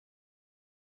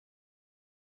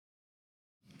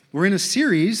We're in a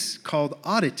series called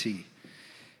Oddity,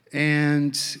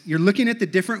 and you're looking at the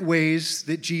different ways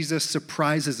that Jesus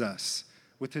surprises us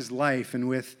with his life and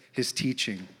with his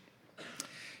teaching.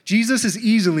 Jesus is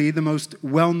easily the most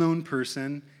well-known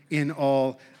person in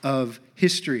all of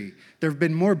history. There have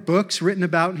been more books written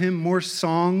about him, more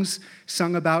songs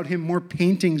sung about him, more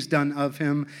paintings done of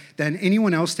him than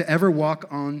anyone else to ever walk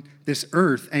on this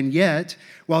earth. And yet,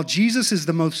 while Jesus is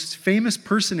the most famous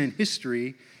person in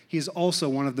history, he is also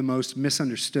one of the most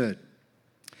misunderstood.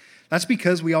 That's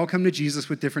because we all come to Jesus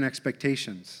with different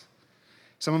expectations.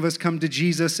 Some of us come to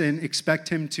Jesus and expect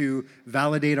him to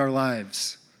validate our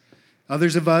lives.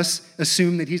 Others of us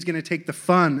assume that he's going to take the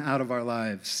fun out of our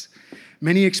lives.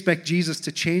 Many expect Jesus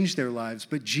to change their lives,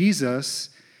 but Jesus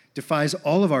defies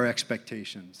all of our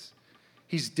expectations.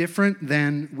 He's different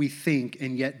than we think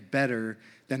and yet better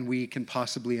than we can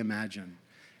possibly imagine.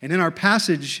 And in our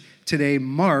passage today,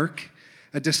 Mark,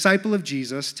 a disciple of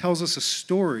Jesus, tells us a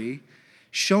story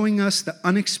showing us the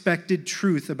unexpected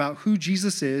truth about who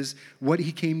Jesus is, what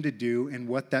he came to do, and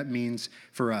what that means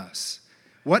for us.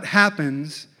 What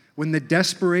happens when the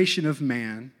desperation of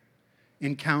man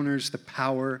encounters the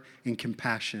power and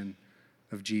compassion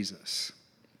of Jesus?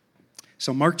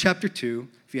 So Mark chapter 2,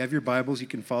 if you have your Bibles, you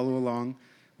can follow along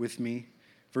with me,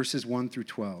 verses 1 through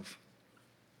 12.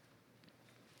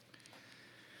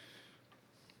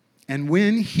 And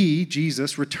when he,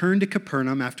 Jesus, returned to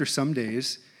Capernaum after some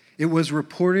days, it was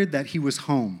reported that he was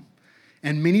home,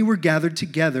 and many were gathered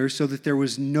together so that there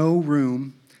was no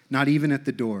room, not even at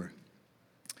the door.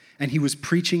 And he was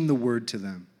preaching the word to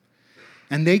them.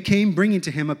 And they came bringing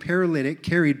to him a paralytic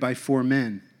carried by 4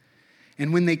 men.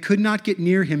 And when they could not get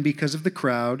near him because of the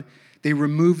crowd, they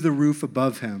removed the roof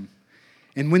above him.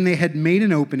 And when they had made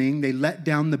an opening, they let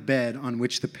down the bed on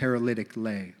which the paralytic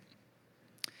lay.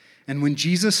 And when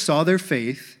Jesus saw their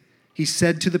faith, he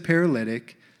said to the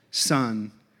paralytic,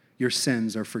 "Son, your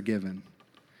sins are forgiven."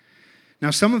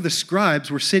 Now some of the scribes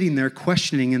were sitting there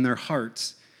questioning in their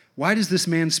hearts, "Why does this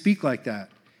man speak like that?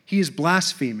 He is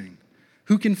blaspheming.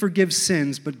 Who can forgive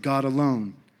sins but God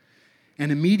alone?"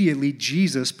 And immediately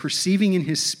Jesus, perceiving in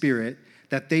his spirit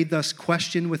that they thus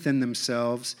questioned within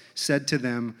themselves, said to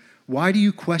them, "Why do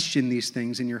you question these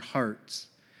things in your hearts?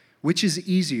 Which is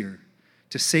easier,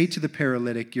 to say to the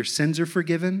paralytic, 'Your sins are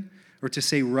forgiven,' or to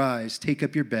say, 'Rise, take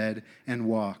up your bed and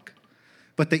walk'?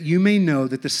 But that you may know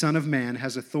that the Son of Man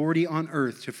has authority on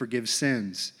earth to forgive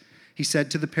sins." He said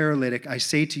to the paralytic, "I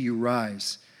say to you,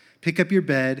 rise, pick up your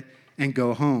bed and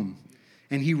go home."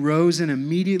 And he rose and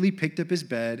immediately picked up his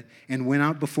bed and went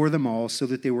out before them all, so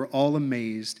that they were all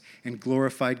amazed and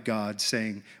glorified God,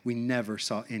 saying, "We never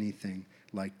saw anything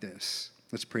like this."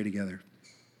 Let's pray together.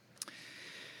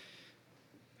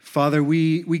 Father,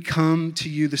 we come to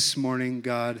you this morning,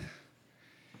 God,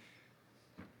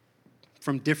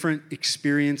 from different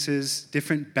experiences,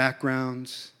 different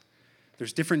backgrounds.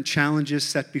 There's different challenges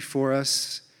set before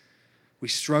us. We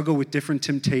struggle with different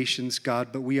temptations,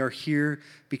 God, but we are here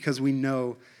because we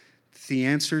know the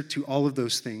answer to all of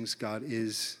those things, God,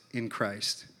 is in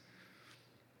Christ.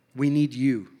 We need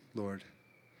you, Lord.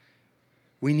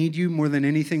 We need you more than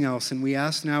anything else, and we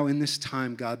ask now in this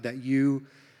time, God, that you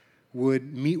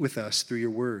would meet with us through your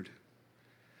word,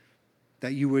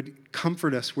 that you would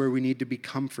comfort us where we need to be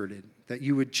comforted, that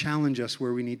you would challenge us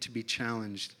where we need to be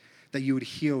challenged, that you would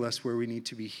heal us where we need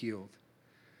to be healed,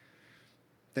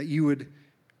 that you would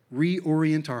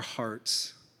reorient our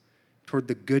hearts toward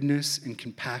the goodness and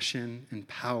compassion and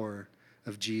power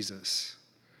of Jesus.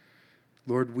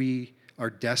 Lord, we are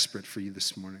desperate for you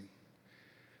this morning.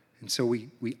 And so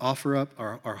we offer up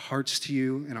our hearts to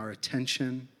you and our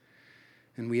attention,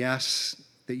 and we ask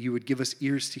that you would give us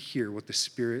ears to hear what the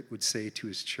Spirit would say to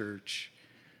his church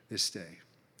this day.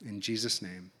 In Jesus'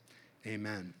 name,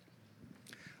 amen.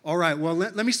 All right, well,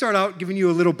 let me start out giving you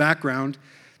a little background.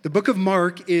 The book of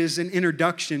Mark is an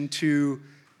introduction to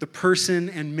the person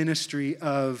and ministry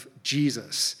of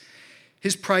Jesus.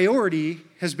 His priority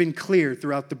has been clear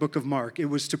throughout the book of Mark. It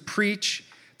was to preach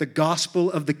the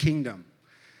gospel of the kingdom.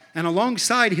 And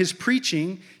alongside his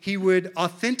preaching, he would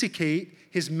authenticate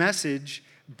his message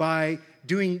by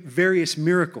doing various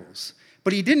miracles.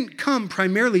 But he didn't come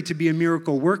primarily to be a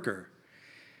miracle worker.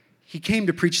 He came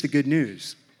to preach the good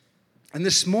news. And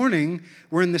this morning,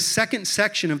 we're in the second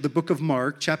section of the book of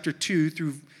Mark, chapter 2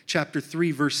 through chapter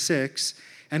 3, verse 6.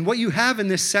 And what you have in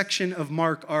this section of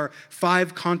Mark are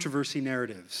 5 controversy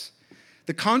narratives.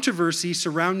 The controversy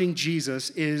surrounding Jesus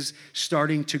is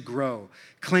starting to grow.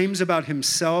 Claims about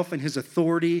himself and his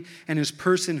authority and his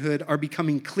personhood are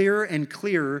becoming clearer and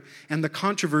clearer, and the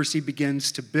controversy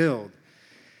begins to build.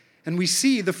 And we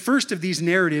see the first of these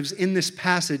narratives in this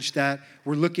passage that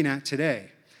we're looking at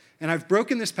today. And I've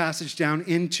broken this passage down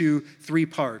into 3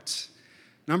 parts.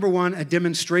 Number 1, a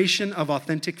demonstration of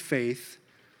authentic faith,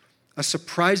 a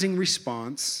surprising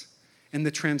response, and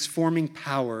the transforming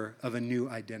power of a new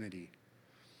identity.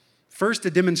 First,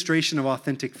 a demonstration of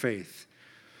authentic faith.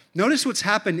 Notice what's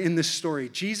happened in this story.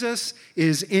 Jesus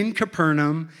is in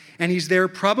Capernaum, and he's there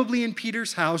probably in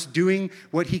Peter's house doing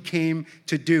what he came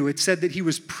to do. It said that he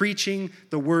was preaching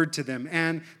the word to them,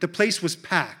 and the place was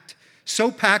packed.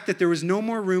 So packed that there was no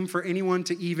more room for anyone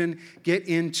to even get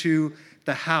into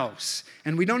the house.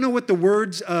 And we don't know what the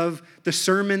words of the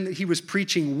sermon that he was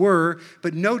preaching were,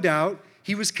 but no doubt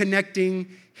he was connecting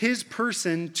his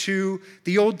person to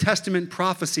the Old Testament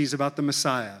prophecies about the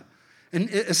Messiah. And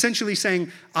essentially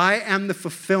saying, I am the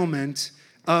fulfillment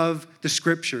of the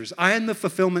scriptures. I am the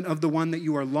fulfillment of the one that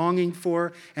you are longing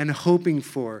for and hoping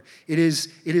for. It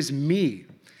is me.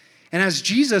 And as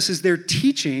Jesus is there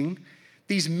teaching,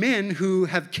 these men who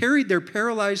have carried their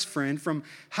paralyzed friend from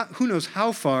who knows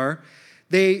how far,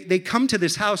 they come to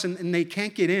this house and they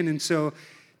can't get in. And so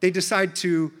they decide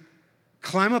to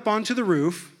climb up onto the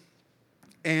roof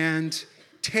and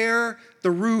tear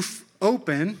the roof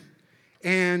open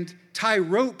and tie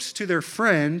ropes to their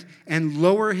friend and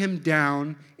lower him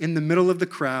down in the middle of the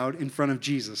crowd in front of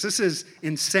Jesus. This is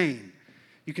insane.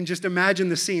 You can just imagine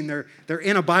the scene. They're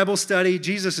in a Bible study.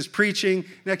 Jesus is preaching.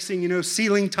 Next thing you know,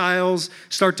 ceiling tiles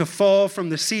start to fall from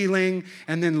the ceiling,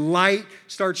 and then light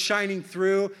starts shining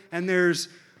through, and there's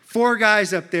 4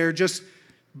 guys up there just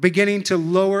beginning to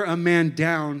lower a man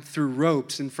down through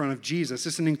ropes in front of Jesus.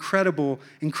 It's an incredible,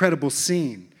 incredible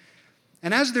scene.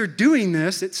 And as they're doing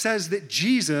this, it says that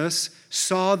Jesus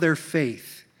saw their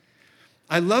faith.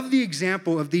 I love the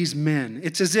example of these men.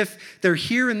 It's as if they're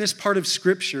here in this part of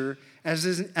Scripture as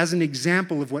an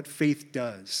example of what faith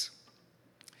does.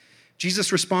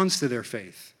 Jesus responds to their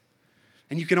faith.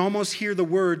 And you can almost hear the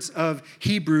words of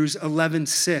Hebrews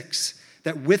 11:6,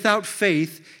 that without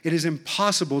faith, it is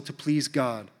impossible to please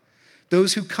God.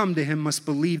 Those who come to him must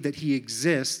believe that he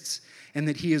exists and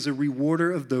that he is a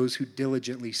rewarder of those who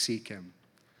diligently seek him.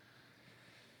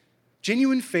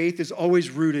 Genuine faith is always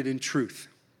rooted in truth.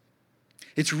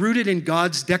 It's rooted in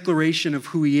God's declaration of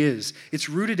who he is. It's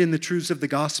rooted in the truths of the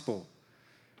gospel.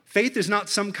 Faith is not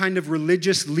some kind of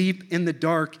religious leap in the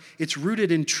dark. It's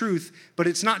rooted in truth, but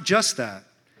it's not just that.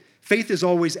 Faith is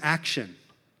always action.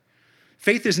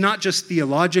 Faith is not just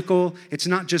theological. It's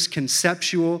not just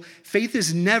conceptual. Faith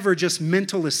is never just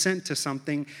mental assent to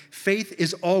something. Faith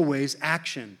is always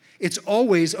action. It's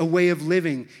always a way of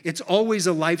living. It's always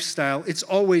a lifestyle. It's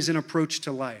always an approach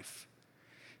to life.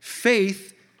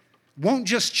 Faith won't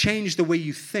just change the way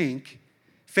you think.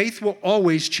 Faith will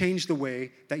always change the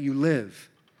way that you live.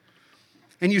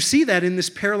 And you see that in this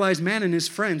paralyzed man and his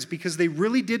friends, because they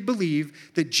really did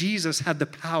believe that Jesus had the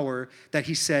power that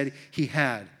he said he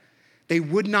had. They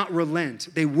would not relent.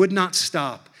 They would not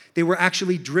stop. They were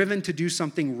actually driven to do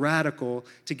something radical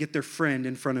to get their friend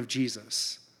in front of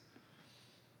Jesus.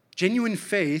 Genuine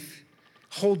faith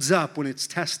holds up when it's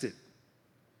tested.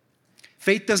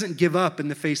 Faith doesn't give up in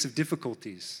the face of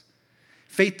difficulties.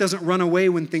 Faith doesn't run away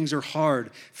when things are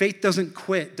hard. Faith doesn't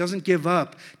quit, doesn't give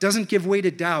up, doesn't give way to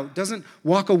doubt, doesn't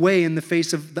walk away in the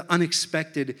face of the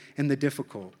unexpected and the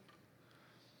difficult.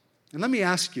 And let me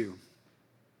ask you,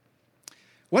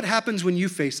 what happens when you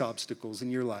face obstacles in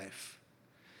your life?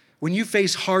 When you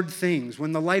face hard things,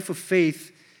 when the life of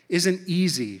faith isn't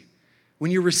easy,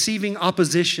 when you're receiving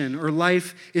opposition or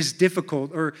life is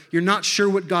difficult or you're not sure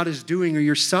what God is doing or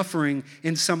you're suffering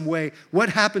in some way, what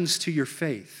happens to your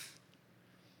faith?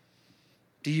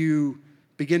 Do you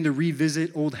begin to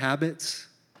revisit old habits?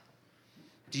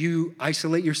 Do you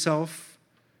isolate yourself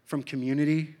from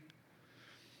community?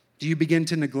 Do you begin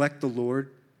to neglect the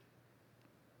Lord?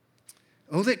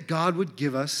 Oh, that God would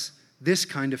give us this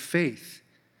kind of faith.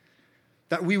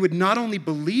 That we would not only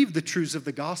believe the truths of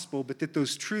the gospel, but that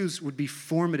those truths would be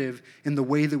formative in the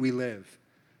way that we live.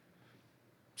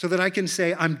 So that I can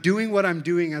say, I'm doing what I'm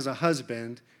doing as a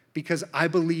husband because I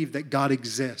believe that God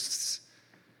exists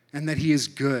and that he is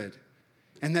good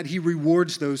and that he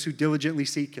rewards those who diligently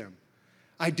seek him.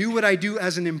 I do what I do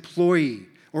as an employee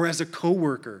or as a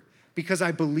coworker because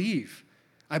I believe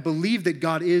that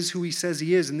God is who he says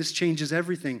he is, and this changes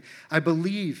everything. I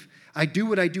do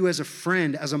what I do as a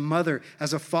friend, as a mother,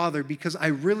 as a father, because I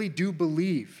really do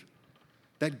believe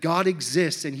that God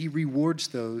exists and he rewards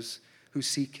those who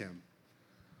seek him.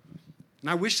 And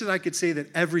I wish that I could say that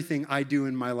everything I do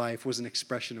in my life was an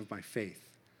expression of my faith,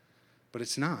 but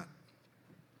it's not.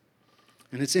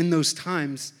 And it's in those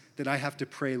times that I have to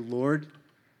pray, Lord,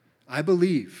 I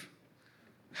believe,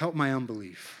 help my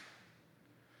unbelief.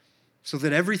 So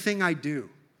that everything I do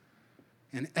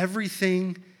and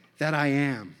everything that I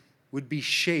am would be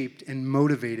shaped and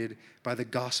motivated by the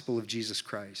gospel of Jesus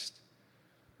Christ.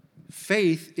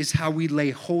 Faith is how we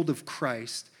lay hold of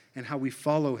Christ and how we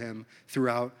follow him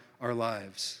throughout our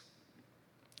lives.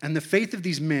 And the faith of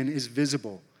these men is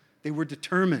visible. They were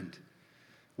determined.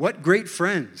 What great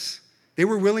friends. They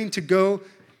were willing to go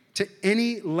to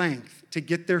any length to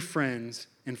get their friends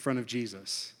in front of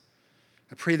Jesus.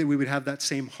 I pray that we would have that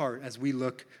same heart as we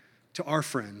look to our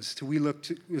friends,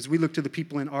 as we look to the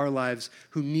people in our lives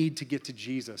who need to get to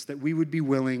Jesus, that we would be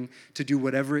willing to do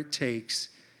whatever it takes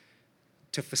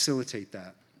to facilitate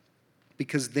that.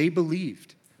 Because they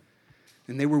believed,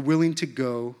 and they were willing to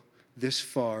go this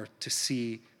far to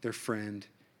see their friend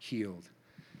healed.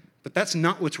 But that's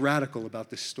not what's radical about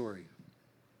this story.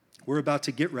 We're about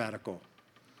to get radical.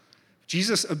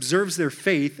 Jesus observes their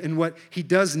faith, and what he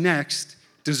does next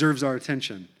deserves our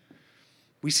attention.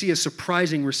 We see a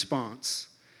surprising response.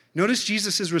 Notice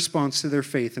Jesus' response to their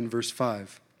faith in verse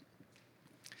 5.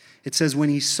 It says, when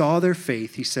he saw their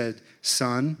faith, he said,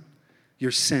 "Son,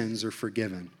 your sins are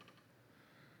forgiven."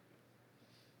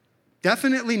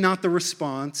 Definitely not the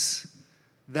response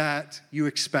that you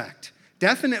expect.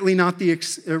 Definitely not the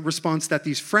response that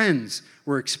these friends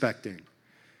were expecting.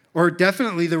 Or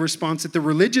definitely the response that the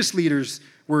religious leaders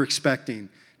were expecting.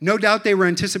 No doubt they were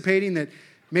anticipating that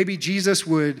maybe Jesus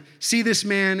would see this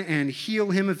man and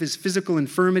heal him of his physical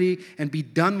infirmity and be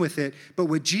done with it. But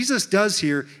what Jesus does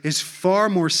here is far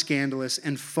more scandalous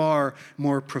and far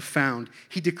more profound.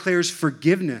 He declares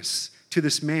forgiveness to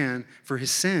this man for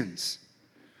his sins.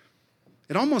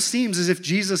 It almost seems as if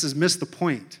Jesus has missed the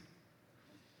point.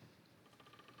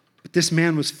 But this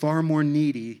man was far more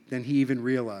needy than he even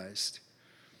realized.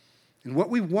 And what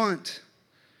we want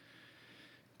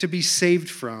to be saved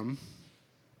from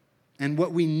and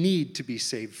what we need to be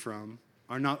saved from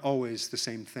are not always the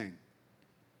same thing.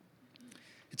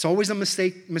 It's always a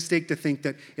mistake to think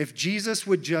that if Jesus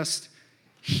would just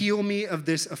heal me of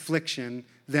this affliction,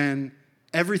 then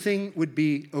everything would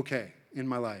be okay in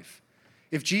my life.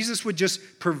 If Jesus would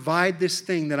just provide this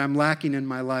thing that I'm lacking in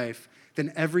my life,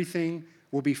 then everything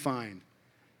will be fine.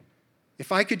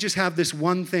 If I could just have this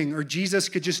one thing, or Jesus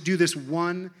could just do this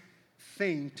one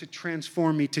thing to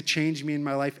transform me, to change me in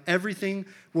my life, everything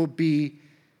will be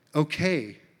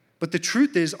okay. But the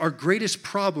truth is, our greatest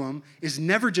problem is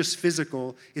never just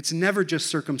physical, it's never just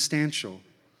circumstantial.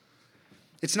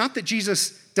 It's not that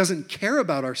Jesus doesn't care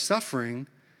about our suffering,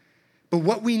 but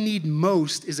what we need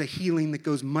most is a healing that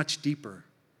goes much deeper.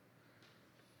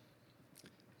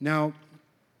 Now,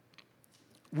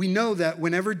 we know that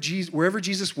wherever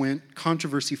Jesus went,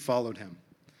 controversy followed him.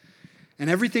 And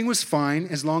everything was fine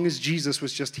as long as Jesus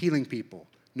was just healing people.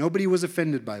 Nobody was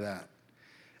offended by that.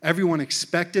 Everyone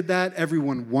expected that.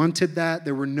 Everyone wanted that.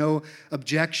 There were no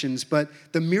objections. But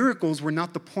the miracles were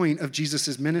not the point of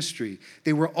Jesus' ministry.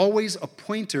 They were always a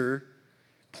pointer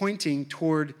pointing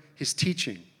toward his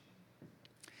teaching.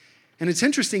 And it's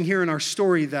interesting here in our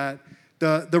story that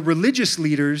the religious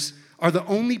leaders are the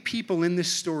only people in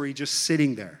this story just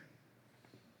sitting there.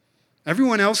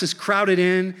 Everyone else is crowded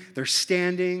in, they're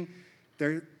standing,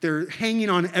 they're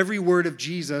hanging on every word of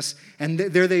Jesus, and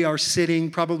there they are sitting,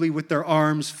 probably with their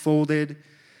arms folded,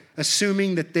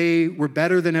 assuming that they were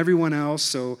better than everyone else,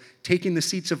 so taking the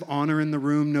seats of honor in the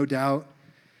room, no doubt.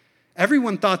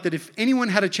 Everyone thought that if anyone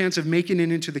had a chance of making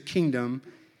it into the kingdom,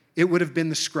 it would have been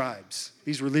the scribes,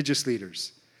 these religious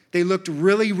leaders. They looked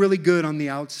really, really good on the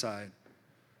outside.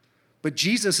 But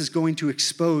Jesus is going to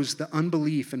expose the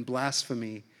unbelief and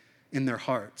blasphemy in their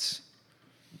hearts.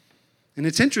 And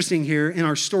it's interesting here in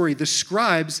our story, the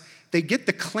scribes, they get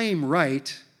the claim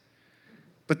right,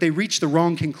 but they reach the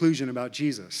wrong conclusion about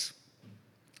Jesus.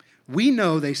 We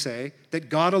know, they say, that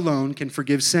God alone can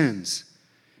forgive sins.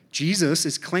 Jesus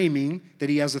is claiming that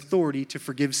he has authority to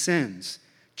forgive sins.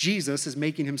 Jesus is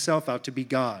making himself out to be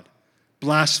God.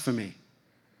 Blasphemy.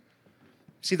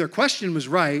 See, their question was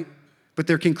right, but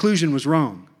their conclusion was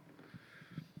wrong.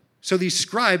 So these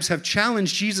scribes have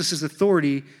challenged Jesus'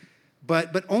 authority,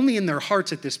 but only in their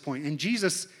hearts at this point. And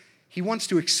Jesus, he wants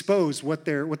to expose what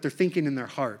they're thinking in their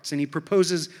hearts. And he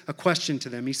proposes a question to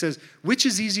them. He says, which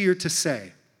is easier to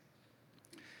say?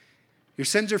 Your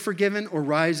sins are forgiven, or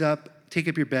rise up, take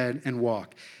up your bed, and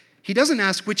walk. He doesn't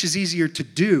ask which is easier to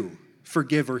do,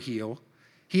 forgive or heal.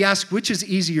 He asks which is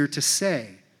easier to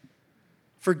say.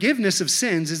 Forgiveness of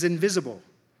sins is invisible.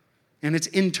 And it's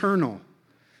internal.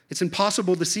 It's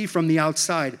impossible to see from the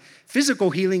outside.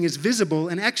 Physical healing is visible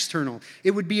and external.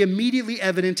 It would be immediately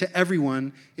evident to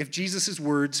everyone if Jesus'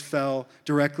 words fell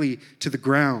directly to the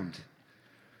ground.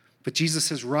 But Jesus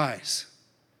says, rise,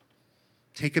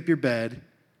 take up your bed,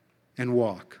 and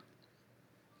walk.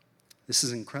 This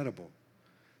is incredible.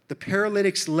 the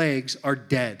paralytic's legs are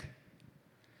dead.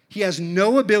 He has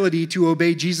no ability to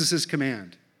obey Jesus'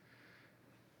 command.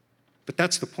 But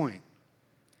that's the point.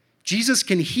 Jesus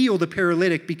can heal the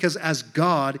paralytic because as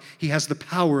God, he has the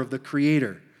power of the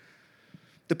Creator.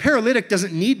 The paralytic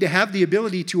doesn't need to have the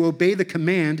ability to obey the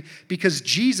command because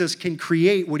Jesus can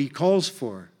create what he calls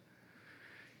for.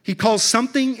 He calls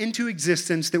something into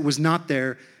existence that was not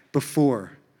there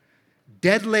before.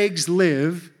 Dead legs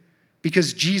live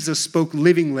because Jesus spoke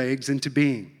living legs into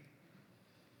being.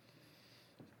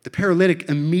 The paralytic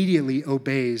immediately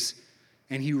obeys,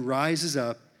 and he rises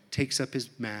up, takes up his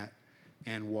mat,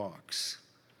 and walks.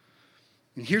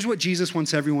 And here's what Jesus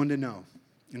wants everyone to know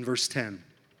in verse 10.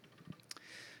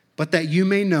 But that you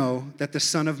may know that the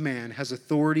Son of Man has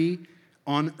authority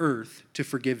on earth to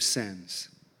forgive sins.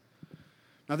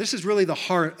 Now, this is really the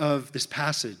heart of this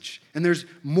passage, and there's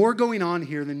more going on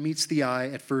here than meets the eye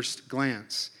at first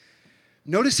glance.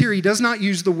 Notice here, he does not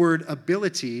use the word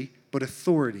ability, but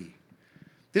authority.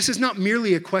 This is not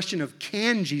merely a question of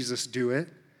can Jesus do it,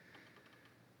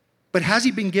 but has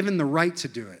he been given the right to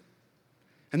do it?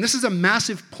 And this is a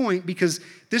massive point because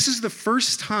this is the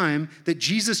first time that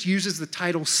Jesus uses the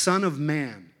title Son of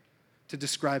Man to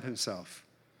describe himself.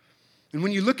 And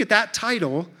when you look at that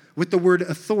title with the word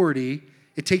authority,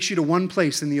 it takes you to one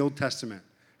place in the Old Testament,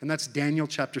 and that's Daniel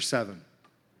chapter 7.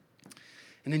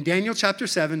 And in Daniel chapter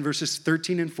 7, verses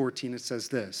 13 and 14, it says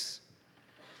this: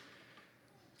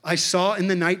 I saw in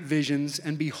the night visions,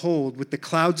 and behold, with the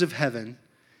clouds of heaven,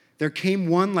 there came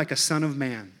one like a son of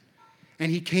man.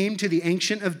 And he came to the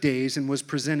Ancient of Days and was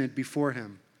presented before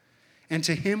him. And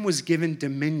to him was given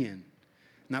dominion.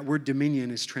 And that word dominion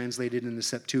is translated in the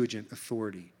Septuagint,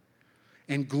 authority.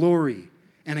 And glory,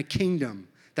 and a kingdom,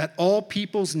 that all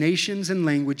peoples, nations, and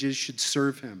languages should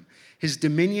serve him. His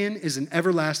dominion is an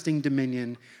everlasting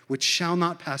dominion which shall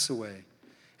not pass away,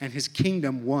 and his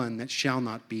kingdom one that shall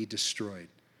not be destroyed.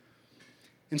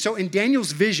 And so in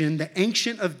Daniel's vision, the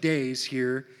Ancient of Days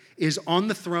here is on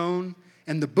the throne,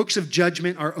 and the books of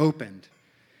judgment are opened.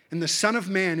 And the Son of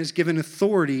Man is given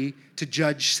authority to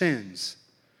judge sins.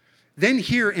 Then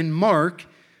here in Mark,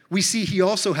 we see he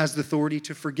also has the authority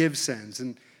to forgive sins.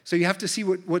 And so you have to see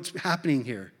what's happening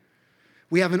here.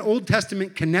 We have an Old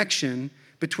Testament connection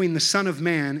between the Son of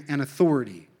Man and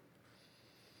authority.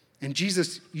 And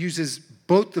Jesus uses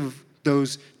both of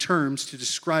those terms to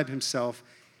describe himself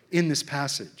in this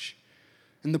passage.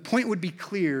 And the point would be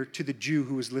clear to the Jew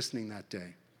who was listening that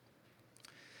day.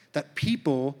 That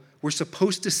people were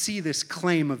supposed to see this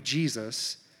claim of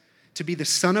Jesus to be the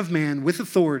Son of Man with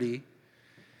authority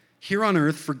here on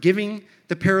earth, forgiving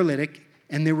the paralytic,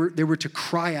 and they were to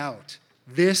cry out,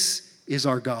 "This is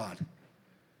our God.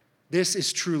 This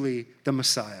is truly the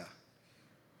Messiah."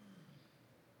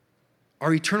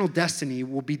 Our eternal destiny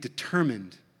will be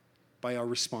determined by our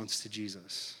response to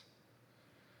Jesus.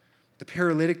 The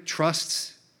paralytic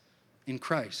trusts in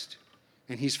Christ,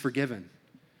 and he's forgiven.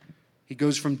 He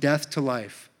goes from death to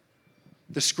life.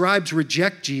 The scribes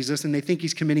reject Jesus, and they think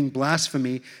he's committing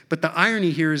blasphemy. But the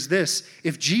irony here is this: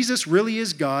 if Jesus really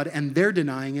is God and they're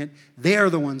denying it, they are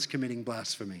the ones committing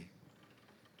blasphemy.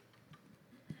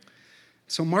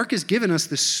 So Mark has given us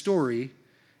this story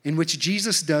in which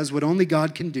Jesus does what only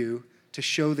God can do to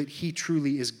show that he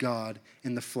truly is God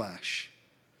in the flesh.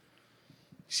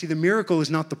 See, the miracle is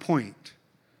not the point.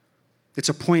 It's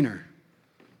a pointer.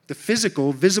 The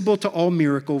physical, visible to all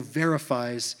miracle,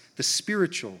 verifies the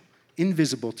spiritual,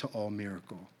 invisible to all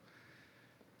miracle.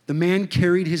 The man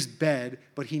carried his bed,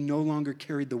 but he no longer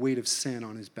carried the weight of sin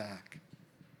on his back.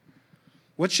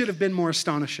 What should have been more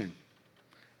astonishing?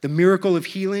 The miracle of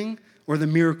healing or the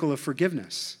miracle of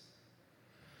forgiveness?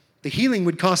 The healing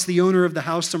would cost the owner of the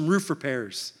house some roof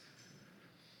repairs.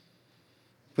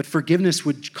 But forgiveness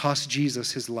would cost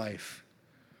Jesus his life.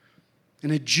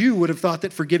 And a Jew would have thought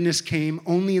that forgiveness came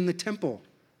only in the temple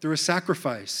through a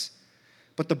sacrifice.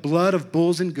 But the blood of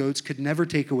bulls and goats could never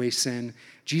take away sin.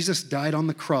 Jesus died on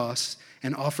the cross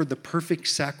and offered the perfect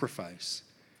sacrifice.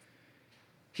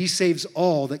 He saves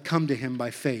all that come to him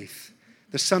by faith.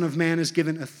 The Son of Man is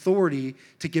given authority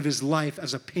to give his life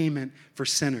as a payment for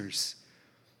sinners.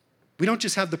 We don't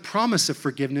just have the promise of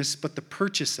forgiveness, but the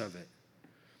purchase of it.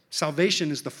 Salvation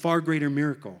is the far greater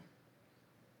miracle.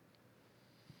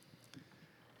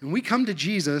 When we come to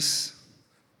Jesus,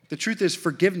 the truth is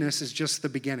forgiveness is just the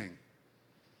beginning.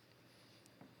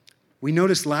 We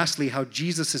notice lastly how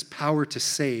Jesus' power to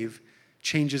save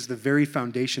changes the very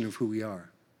foundation of who we are.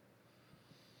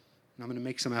 And I'm going to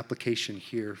make some application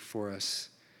here for us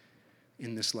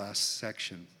in this last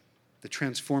section. The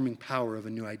transforming power of a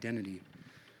new identity.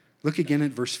 Look again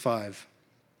at verse 5.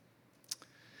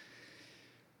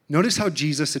 Notice how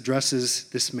Jesus addresses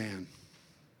this man.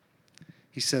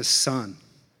 He says, "Son,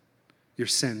 your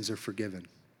sins are forgiven."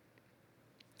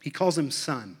 He calls him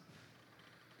son.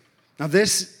 Now,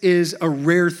 this is a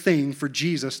rare thing for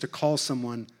Jesus to call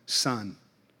someone son.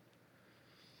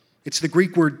 It's the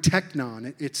Greek word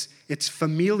teknon. It's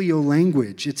familial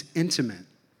language. It's intimate.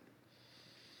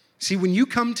 See, when you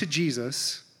come to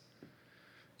Jesus,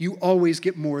 you always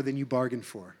get more than you bargained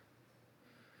for.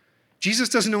 Jesus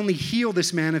doesn't only heal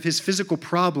this man of his physical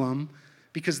problem,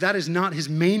 because that is not his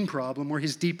main problem or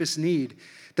his deepest need.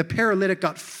 The paralytic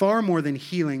got far more than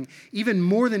healing, even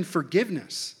more than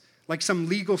forgiveness. Like some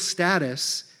legal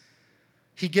status,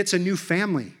 he gets a new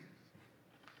family,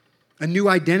 a new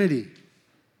identity.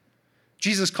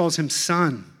 Jesus calls him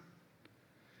son.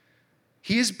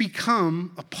 He has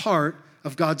become a part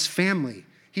of God's family.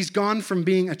 He's gone from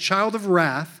being a child of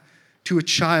wrath to a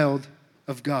child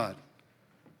of God.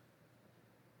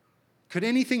 Could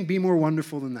anything be more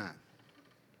wonderful than that?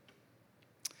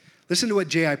 Listen to what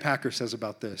J.I. Packer says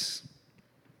about this.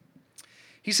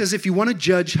 He says, if you want to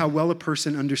judge how well a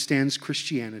person understands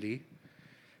Christianity,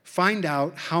 find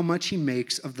out how much he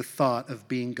makes of the thought of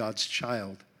being God's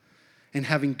child and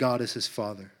having God as his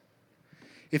father.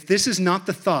 If this is not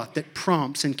the thought that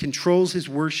prompts and controls his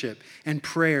worship and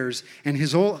prayers and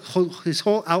his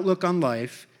whole outlook on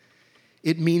life,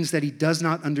 it means that he does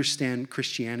not understand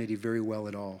Christianity very well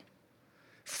at all.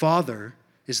 Father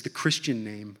is the Christian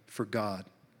name for God.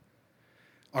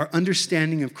 Our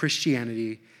understanding of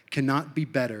Christianity cannot be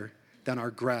better than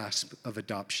our grasp of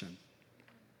adoption.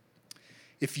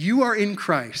 If you are in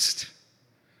Christ,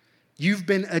 you've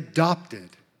been adopted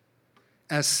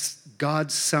as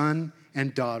God's son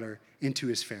and daughter into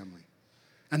his family.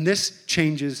 And this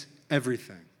changes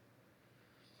everything.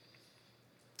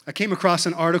 I came across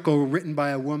an article written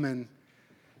by a woman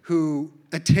who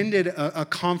attended a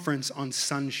conference on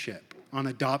sonship, on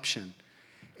adoption.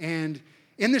 And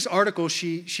in this article,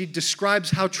 she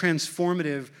describes how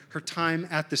transformative her time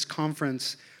at this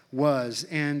conference was.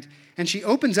 And she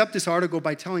opens up this article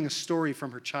by telling a story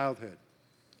from her childhood.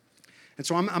 And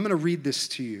so I'm going to read this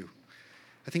to you.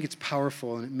 I think it's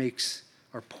powerful and it makes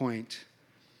our point.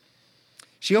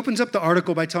 She opens up the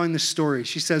article by telling this story.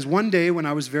 She says, one day when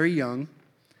I was very young,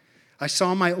 I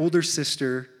saw my older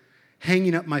sister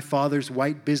hanging up my father's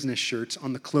white business shirts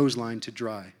on the clothesline to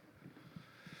dry.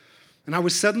 And I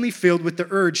was suddenly filled with the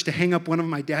urge to hang up one of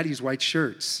my daddy's white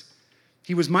shirts.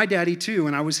 He was my daddy too,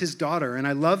 and I was his daughter, and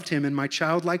I loved him in my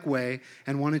childlike way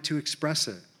and wanted to express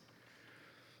it.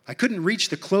 I couldn't reach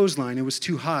the clothesline, it was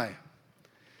too high.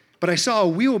 But I saw a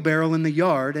wheelbarrow in the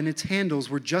yard, and its handles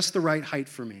were just the right height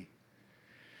for me.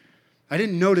 I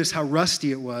didn't notice how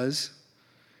rusty it was,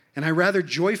 and I rather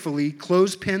joyfully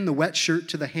clothespin the wet shirt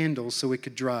to the handles so it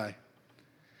could dry.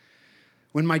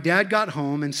 When my dad got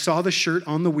home and saw the shirt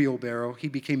on the wheelbarrow, he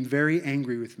became very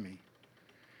angry with me,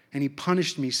 and he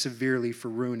punished me severely for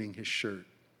ruining his shirt.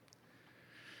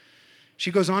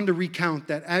 She goes on to recount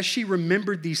that as she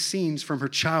remembered these scenes from her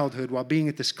childhood while being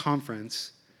at this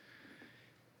conference,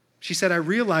 she said, I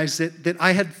realized that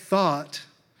I had thought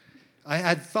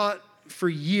for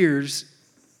years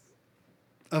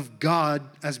of God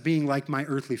as being like my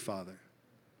earthly father.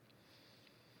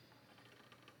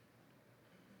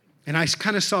 And I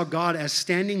kind of saw God as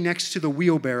standing next to the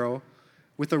wheelbarrow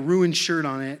with a ruined shirt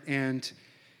on it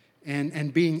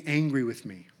and being angry with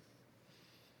me.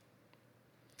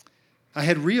 I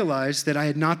had realized that I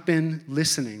had not been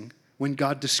listening when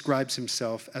God describes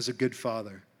himself as a good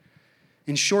father.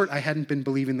 In short, I hadn't been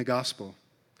believing the gospel.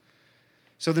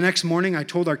 So the next morning, I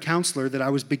told our counselor that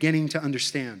I was beginning to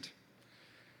understand.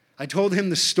 I told him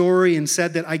the story and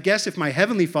said that I guess if my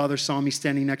heavenly Father saw me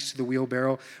standing next to the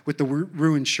wheelbarrow with the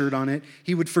ruined shirt on it,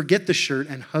 he would forget the shirt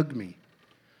and hug me.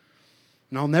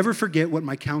 And I'll never forget what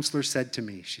my counselor said to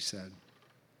me, she said.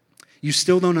 You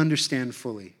still don't understand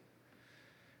fully.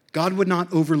 God would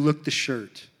not overlook the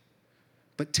shirt,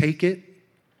 but take it,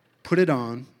 put it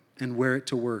on, and wear it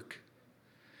to work.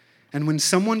 And when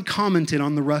someone commented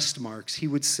on the rust marks, he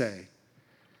would say,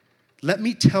 let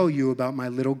me tell you about my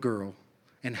little girl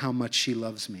and how much she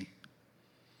loves me.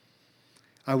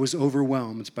 I was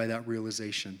overwhelmed by that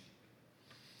realization.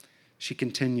 She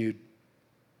continued,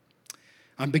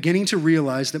 I'm beginning to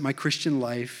realize that my Christian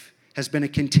life has been a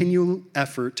continual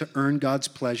effort to earn God's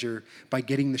pleasure by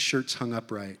getting the shirts hung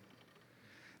up right.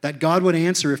 That God would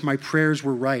answer if my prayers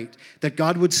were right. That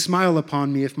God would smile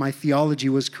upon me if my theology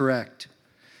was correct.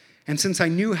 And since I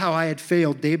knew how I had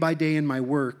failed day by day in my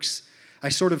works, I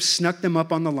sort of snuck them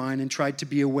up on the line and tried to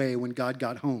be away when God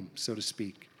got home, so to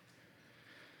speak.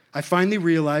 I finally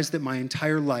realized that my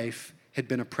entire life had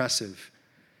been oppressive.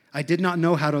 I did not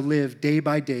know how to live day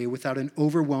by day without an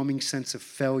overwhelming sense of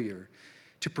failure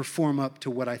to perform up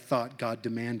to what I thought God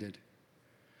demanded.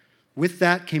 With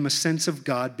that came a sense of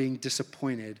God being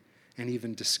disappointed and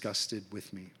even disgusted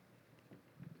with me.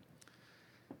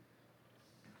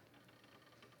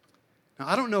 Now,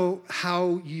 I don't know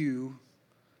how you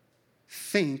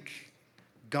think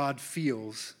God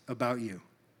feels about you.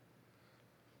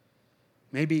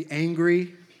 Maybe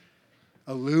angry,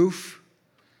 aloof,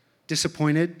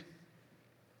 disappointed.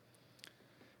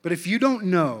 But if you don't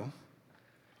know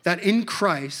that in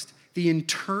Christ, the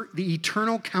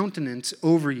eternal countenance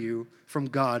over you from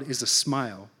God is a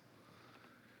smile,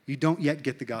 you don't yet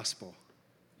get the gospel.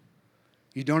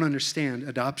 You don't understand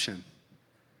adoption.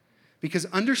 Because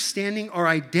understanding our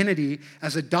identity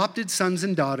as adopted sons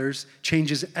and daughters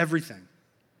changes everything.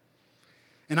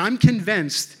 And I'm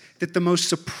convinced that the most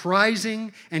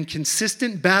surprising and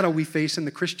consistent battle we face in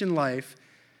the Christian life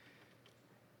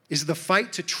is the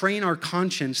fight to train our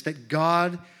conscience that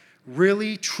God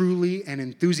really, truly, and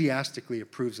enthusiastically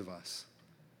approves of us.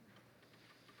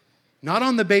 Not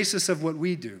on the basis of what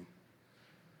we do,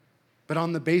 but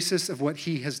on the basis of what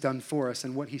he has done for us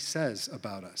and what he says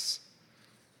about us.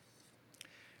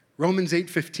 Romans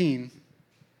 8:15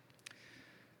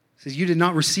 says, "You did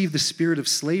not receive the spirit of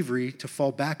slavery to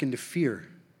fall back into fear,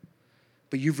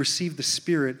 but you've received the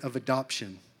spirit of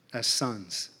adoption as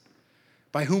sons,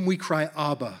 by whom we cry,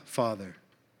 Abba, Father.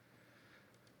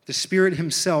 The Spirit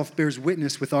himself bears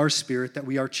witness with our spirit that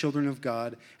we are children of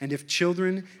God, and if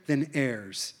children, then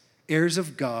heirs, heirs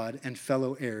of God and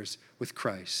fellow heirs with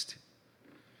Christ."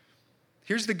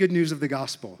 Here's the good news of the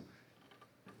gospel.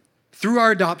 Through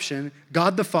our adoption,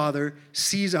 God the Father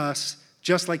sees us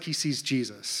just like he sees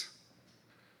Jesus.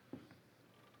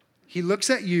 He looks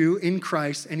at you in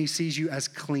Christ and he sees you as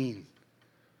clean.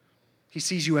 He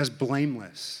sees you as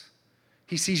blameless.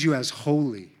 He sees you as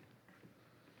holy.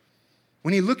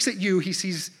 When he looks at you, he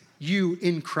sees you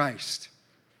in Christ.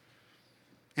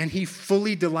 And he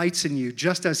fully delights in you,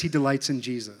 just as he delights in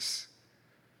Jesus.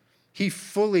 He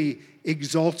fully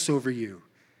exalts over you.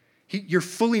 You're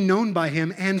fully known by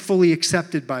him and fully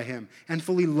accepted by him and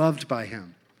fully loved by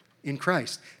him in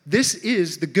Christ. This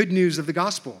is the good news of the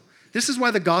gospel. This is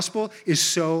why the gospel is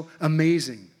so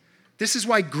amazing. This is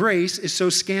why grace is so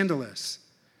scandalous.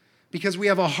 Because we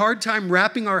have a hard time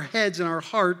wrapping our heads and our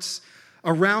hearts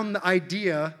around the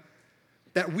idea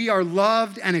that we are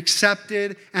loved and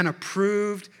accepted and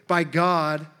approved by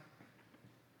God,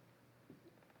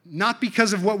 not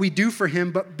because of what we do for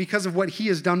him, but because of what he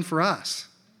has done for us.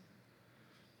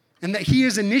 And that he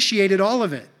has initiated all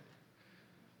of it.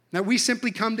 That we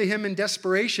simply come to him in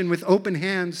desperation with open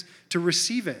hands to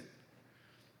receive it.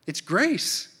 It's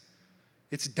grace.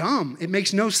 It's dumb. It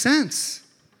makes no sense.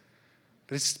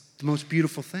 But it's the most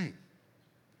beautiful thing.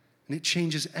 And it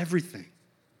changes everything.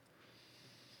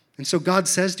 And so God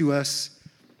says to us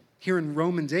here in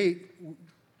Romans 8,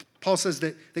 Paul says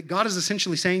that God is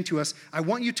essentially saying to us, I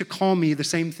want you to call me the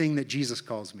same thing that Jesus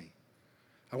calls me.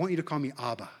 I want you to call me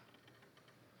Abba.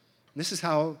 And this is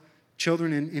how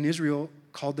children in Israel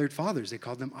called their fathers. They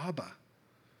called them Abba.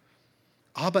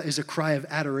 Abba is a cry of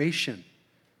adoration.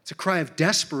 It's a cry of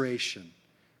desperation.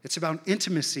 It's about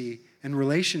intimacy and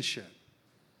relationship.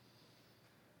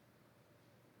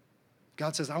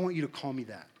 God says, I want you to call me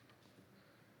that.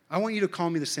 I want you to call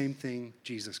me the same thing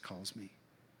Jesus calls me.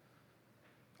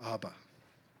 Abba.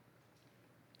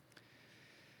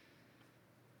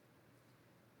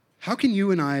 How can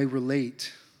you and I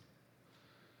relate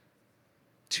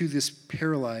to this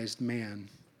paralyzed man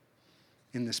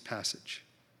in this passage?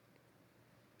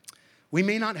 We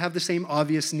may not have the same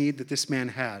obvious need that this man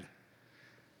had,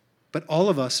 but all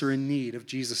of us are in need of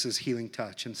Jesus' healing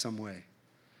touch in some way.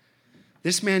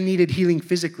 This man needed healing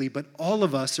physically, but all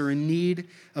of us are in need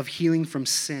of healing from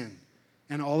sin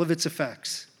and all of its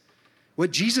effects.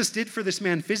 What Jesus did for this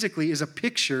man physically is a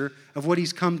picture of what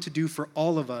he's come to do for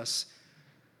all of us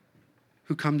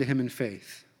who come to him in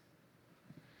faith.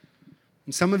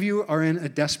 And some of you are in a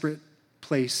desperate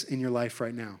place in your life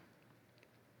right now.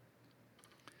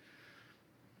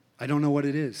 I don't know what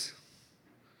it is.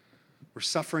 We're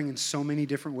suffering in so many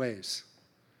different ways.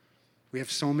 We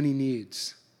have so many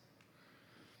needs.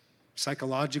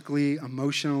 Psychologically,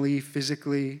 emotionally,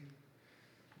 physically,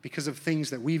 because of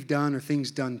things that we've done or things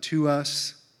done to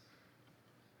us.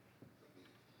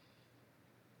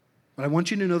 But I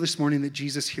want you to know this morning that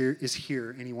Jesus is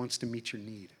here and he wants to meet your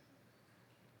need.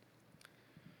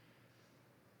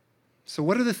 So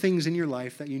what are the things in your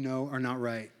life that you know are not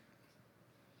right?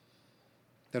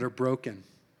 That are broken?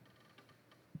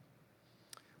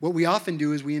 What we often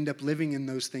do is we end up living in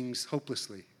those things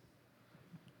hopelessly.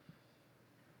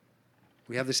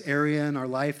 We have this area in our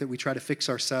life that we try to fix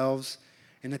ourselves,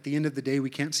 and at the end of the day, we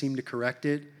can't seem to correct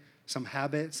it. Some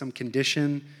habit, some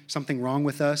condition, something wrong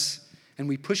with us, and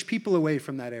we push people away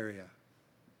from that area.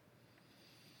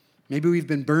 Maybe we've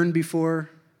been burned before.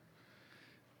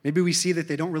 Maybe we see that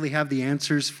they don't really have the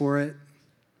answers for it.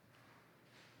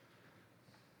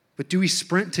 But do we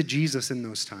sprint to Jesus in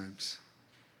those times?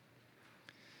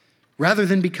 Rather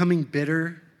than becoming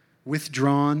bitter,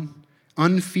 withdrawn,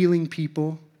 unfeeling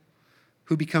people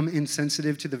who become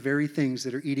insensitive to the very things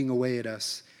that are eating away at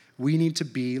us, we need to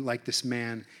be like this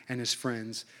man and his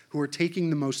friends who are taking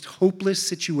the most hopeless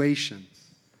situation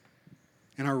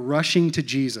and are rushing to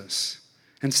Jesus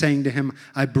and saying to him,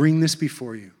 I bring this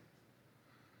before you.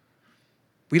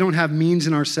 We don't have means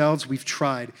in ourselves. We've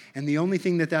tried. And the only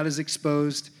thing that has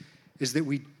exposed is that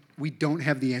we don't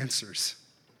have the answers.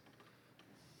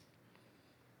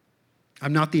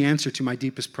 I'm not the answer to my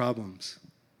deepest problems.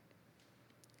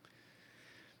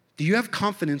 Do you have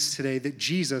confidence today that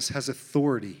Jesus has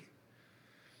authority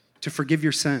to forgive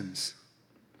your sins,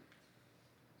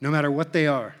 no matter what they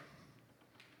are?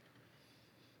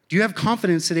 Do you have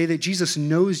confidence today that Jesus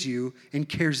knows you and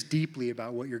cares deeply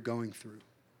about what you're going through?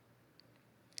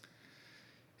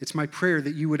 It's my prayer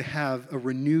that you would have a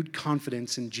renewed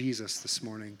confidence in Jesus this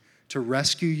morning to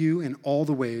rescue you in all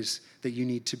the ways that you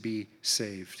need to be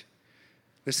saved.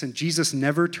 Listen, Jesus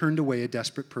never turned away a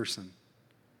desperate person.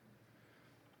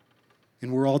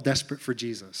 And we're all desperate for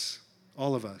Jesus,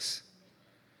 all of us.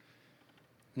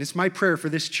 And it's my prayer for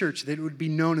this church that it would be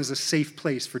known as a safe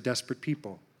place for desperate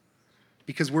people,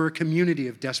 because we're a community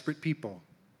of desperate people.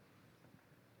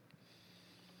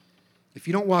 If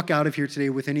you don't walk out of here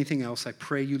today with anything else, I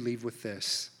pray you leave with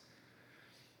this: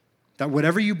 that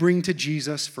whatever you bring to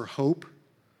Jesus for hope,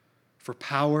 for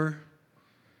power,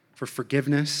 for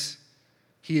forgiveness,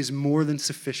 he is more than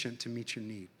sufficient to meet your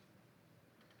need.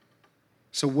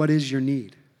 So what is your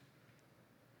need?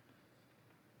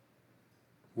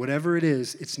 Whatever it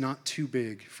is, it's not too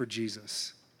big for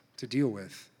Jesus to deal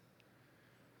with.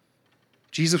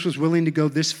 Jesus was willing to go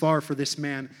this far for this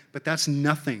man, but that's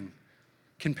nothing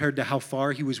compared to how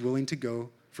far he was willing to go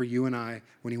for you and I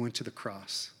when he went to the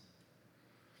cross.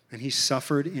 And he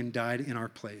suffered and died in our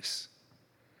place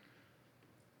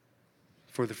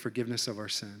for the forgiveness of our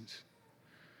sins.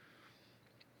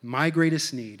 My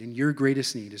greatest need and your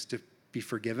greatest need is to be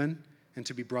forgiven and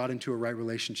to be brought into a right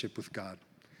relationship with God.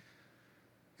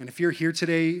 And if you're here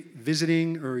today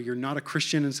visiting, or you're not a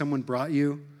Christian and someone brought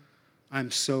you,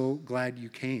 I'm so glad you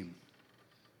came.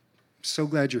 I'm so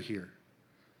glad you're here.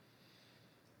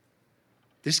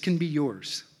 This can be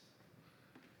yours.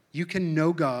 You can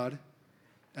know God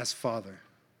as Father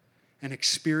and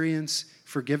experience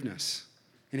forgiveness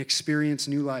and experience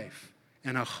new life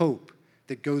and a hope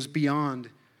that goes beyond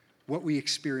what we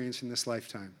experience in this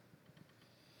lifetime.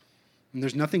 And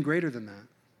there's nothing greater than that.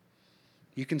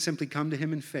 You can simply come to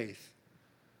him in faith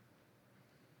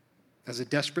as a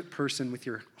desperate person with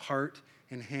your heart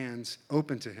and hands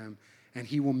open to him, and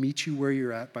he will meet you where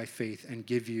you're at by faith and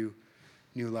give you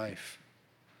new life.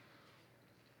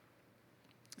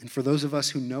 And for those of us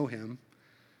who know him,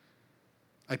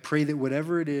 I pray that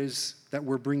whatever it is that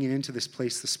we're bringing into this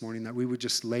place this morning, that we would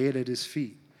just lay it at his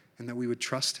feet and that we would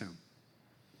trust him.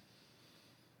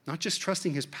 Not just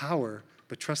trusting his power,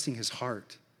 but trusting his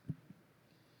heart.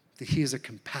 That he is a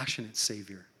compassionate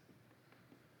Savior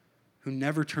who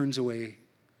never turns away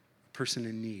a person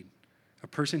in need, a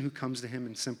person who comes to him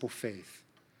in simple faith.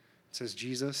 Says,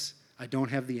 Jesus, I don't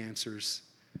have the answers.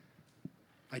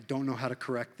 I don't know how to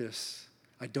correct this.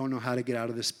 I don't know how to get out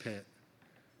of this pit.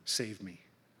 Save me.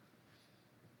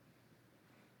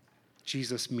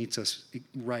 Jesus meets us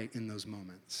right in those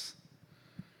moments,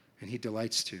 and he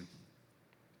delights to.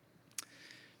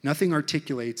 Nothing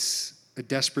articulates a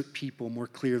desperate people more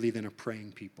clearly than a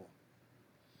praying people.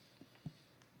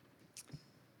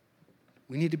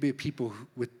 We need to be a people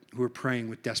who are praying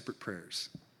with desperate prayers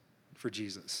for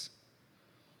Jesus.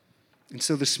 And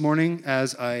so this morning,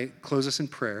 as I close us in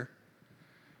prayer,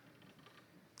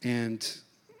 and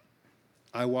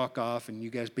I walk off and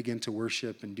you guys begin to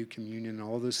worship and do communion and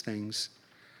all those things,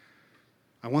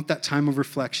 I want that time of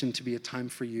reflection to be a time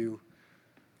for you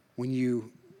when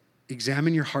you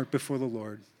examine your heart before the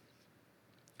Lord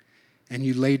and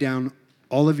you lay down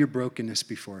all of your brokenness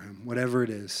before him, whatever it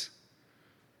is,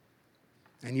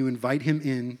 and you invite him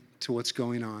in to what's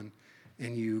going on,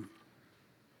 and you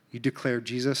declare,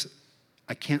 Jesus,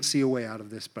 I can't see a way out of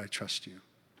this, but I trust you.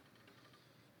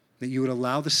 That you would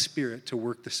allow the Spirit to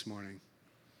work this morning.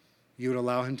 You would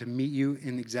allow him to meet you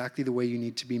in exactly the way you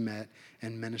need to be met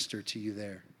and minister to you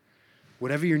there.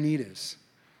 Whatever your need is,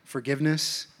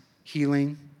 forgiveness,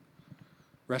 healing,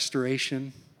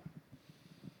 restoration,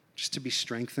 just to be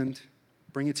strengthened,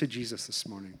 bring it to Jesus this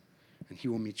morning, and he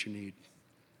will meet your need.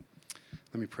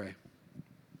 Let me pray.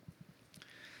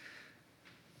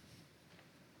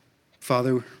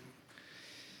 Father,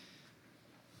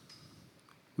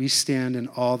 we stand in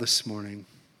awe this morning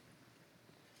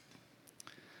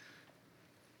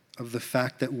of the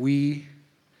fact that we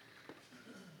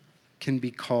can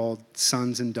be called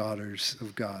sons and daughters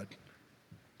of God.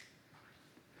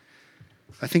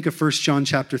 I think of 1 John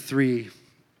chapter 3,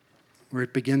 where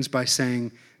it begins by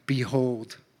saying,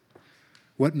 "Behold,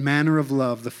 what manner of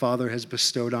love the Father has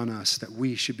bestowed on us, that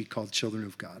we should be called children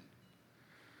of God."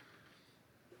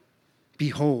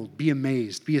 Behold, be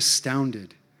amazed, be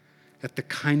astounded at the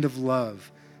kind of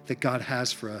love that God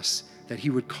has for us, that he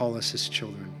would call us his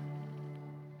children.